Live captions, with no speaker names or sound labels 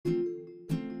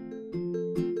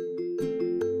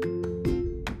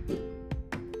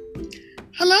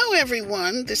Hello,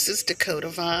 everyone. This is Dakota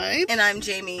Vibe. And I'm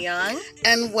Jamie Young.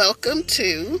 And welcome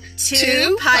to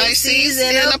Two Pisces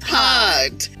in a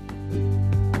Pod.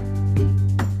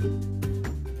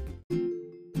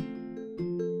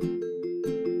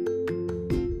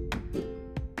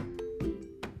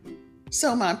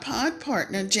 So my pod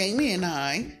partner, Jamie, and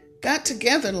I got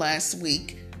together last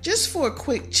week just for a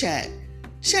quick chat.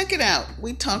 Check it out.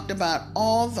 We talked about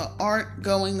all the art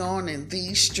going on in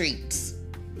these streets.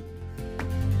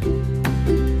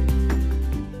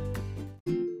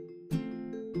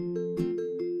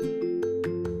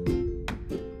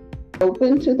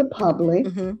 Open to the public,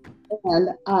 and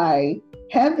I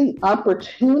had the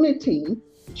opportunity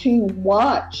to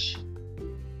watch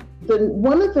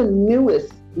one of the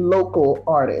newest local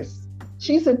artists.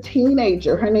 She's a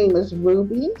teenager. Her name is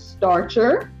Ruby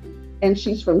Starcher, and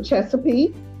she's from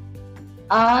Chesapeake.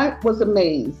 I was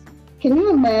amazed. Can you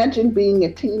imagine being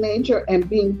a teenager and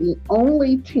being the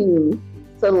only teen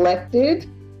selected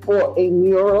for a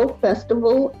mural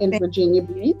festival in Virginia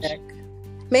Beach?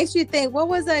 Makes you think, what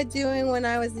was I doing when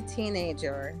I was a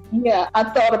teenager? Yeah, I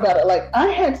thought about it. Like, I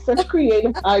had such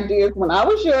creative ideas when I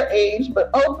was your age, but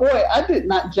oh boy, I did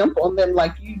not jump on them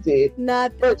like you did.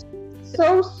 But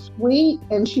so sweet,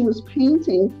 and she was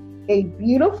painting a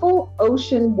beautiful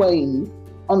ocean wave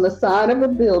on the side of a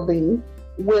building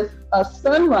with a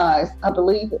sunrise, I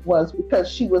believe it was, because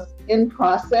she was in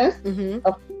process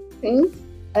of painting,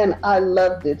 and I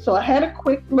loved it. So I had a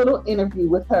quick little interview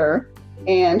with her,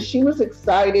 and she was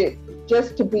excited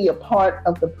just to be a part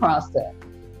of the process.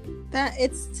 That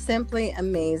it's simply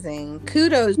amazing.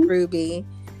 Kudos, Ruby.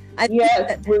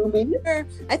 Ruby.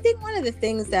 I think one of the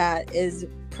things that is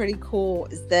pretty cool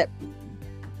is that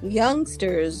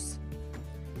youngsters,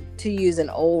 to use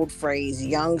an old phrase,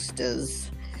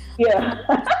 youngsters,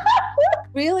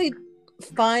 really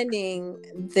finding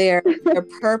their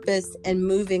purpose and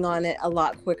moving on it a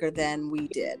lot quicker than we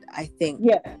did, I think.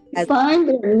 They find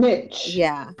their niche.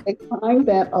 They find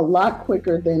that a lot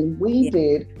quicker than we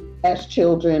did as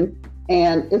children.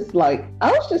 And it's like, I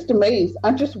was just amazed.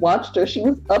 I just watched her. She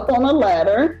was up on a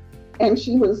ladder and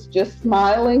she was just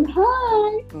smiling.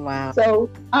 Hi. Wow.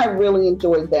 So I really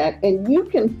enjoyed that. And you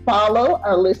can follow,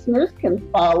 our listeners can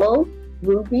follow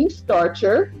Ruby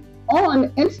Starcher on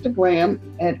Instagram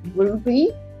at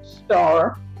Ruby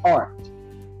Star Art.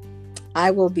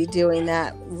 I will be doing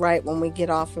that right when we get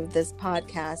off of this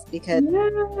podcast, because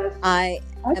I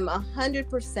am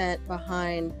 100%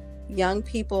 behind young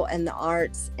people and the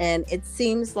arts. And it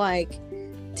seems like,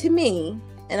 to me,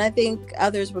 and I think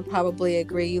others would probably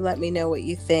agree, you let me know what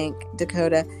you think,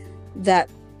 Dakota, that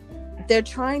they're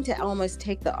trying to almost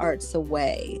take the arts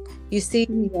away. You see,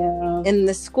 in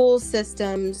the school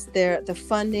systems, the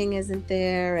funding isn't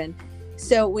there. And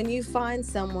so when you find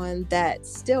someone that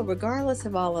still, regardless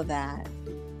of all of that,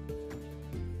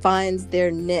 finds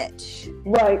their niche.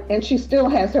 Right. And she still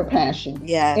has her passion.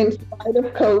 Yeah. In spite of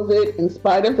COVID, in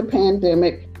spite of the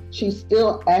pandemic, she's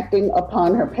still acting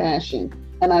upon her passion.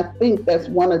 And I think that's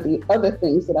one of the other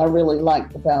things that I really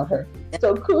liked about her.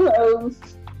 So kudos.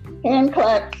 Hand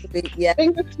claps,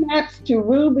 finger snaps to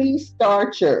Ruby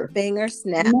Starcher. Finger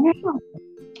snap. Now,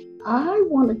 I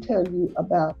want to tell you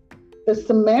about the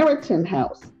Samaritan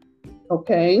House,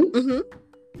 okay?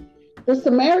 The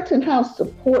Samaritan House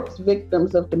supports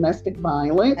victims of domestic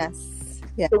violence.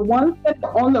 Yes. The ones that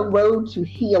are on the road to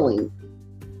healing.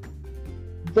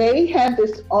 They had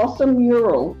this awesome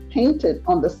mural painted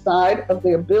on the side of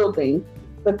their building.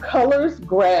 The colors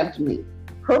grabbed me.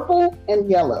 Purple and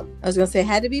yellow. I was going to say, it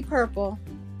had to be purple.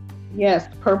 Yes,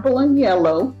 purple and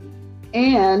yellow.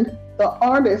 And the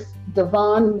artist,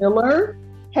 Devon Miller,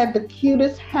 had the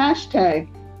cutest hashtag,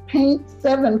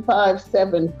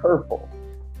 Paint757Purple.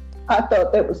 I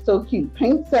thought that was so cute.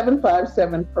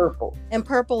 Paint757Purple. And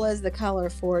purple is the color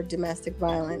for domestic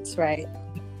violence, right?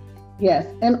 Yes.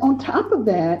 And on top of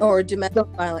that... Or domestic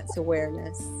violence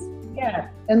awareness. Yeah.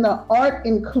 And the art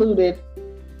included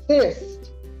fist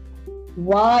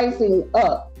rising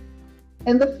up,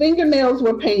 and the fingernails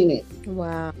were painted.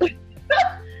 Wow.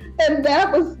 And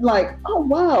that was like, oh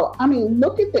wow. I mean,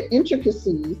 look at the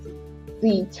intricacies,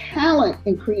 the talent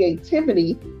and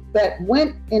creativity that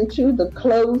went into the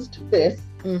closed fist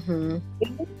in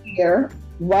the air,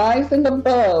 rising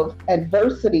above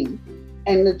adversity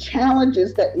and the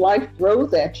challenges that life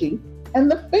throws at you.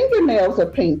 And the fingernails are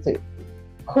painted.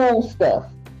 Cool stuff.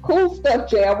 Cool stuff,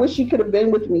 Jay. I wish you could have been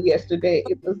with me yesterday.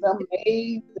 It was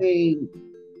amazing.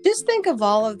 Just think of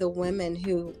all of the women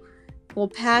who will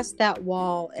pass that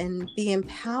wall and be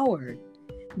empowered.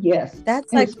 Yes.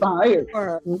 That's inspired.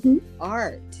 Like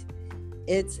art.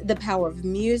 It's the power of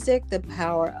music, the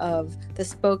power of the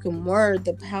spoken word,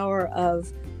 the power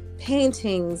of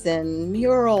paintings and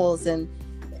murals. And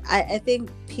I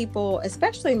think people,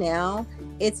 especially now,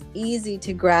 it's easy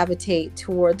to gravitate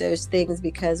toward those things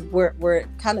because we're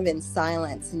kind of in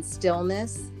silence and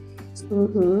stillness.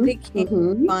 We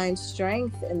can find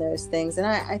strength in those things. And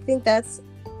I think that's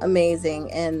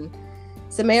amazing. And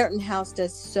Samaritan House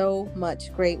does so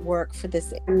much great work for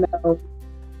this. No.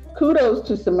 Kudos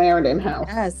to Samaritan House.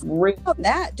 Yes.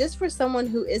 That just for someone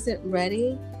who isn't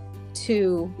ready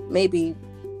to maybe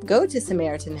go to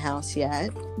Samaritan House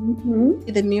yet,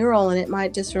 the mural, and it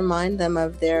might just remind them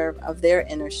of their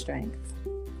inner strength.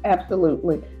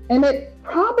 Absolutely. And it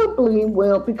probably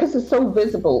will, because it's so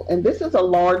visible, and this is a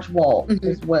large wall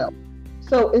as well.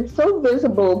 So it's so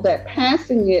visible that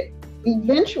passing it,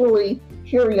 eventually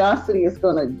curiosity is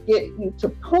going to get you to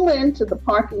pull into the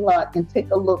parking lot and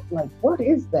take a look like, what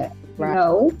is that? Right. You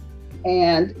know?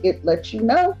 And it lets you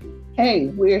know, hey,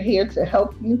 we're here to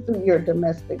help you through your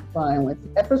domestic violence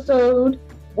episode.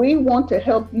 We want to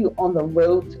help you on the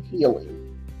road to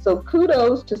healing. So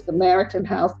kudos to Samaritan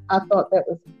House. I thought that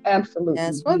was absolutely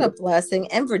beautiful. What a blessing.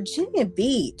 And Virginia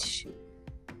Beach,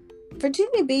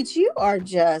 you are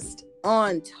just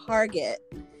on target.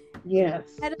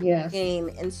 Yes. Game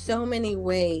in so many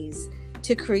ways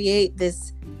to create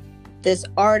this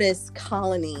artist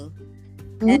colony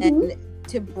and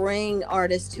to bring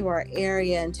artists to our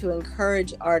area and to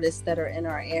encourage artists that are in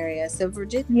our area. So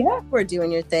Virginia, we're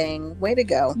doing your thing. Way to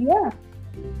go. Yeah.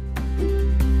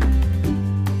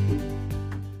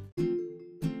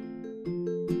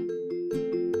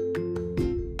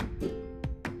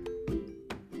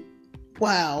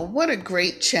 Wow, what a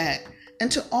great chat.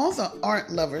 And to all the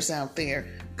art lovers out there,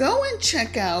 go and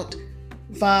check out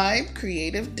Vibe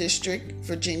Creative District,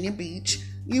 Virginia Beach.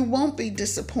 You won't be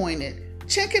disappointed.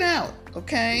 Check it out,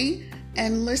 okay?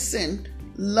 And listen,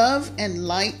 love and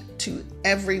light to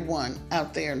everyone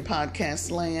out there in podcast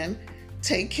land.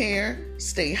 Take care,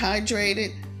 stay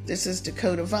hydrated. This is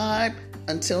Dakota Vibe.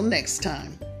 Until next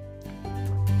time.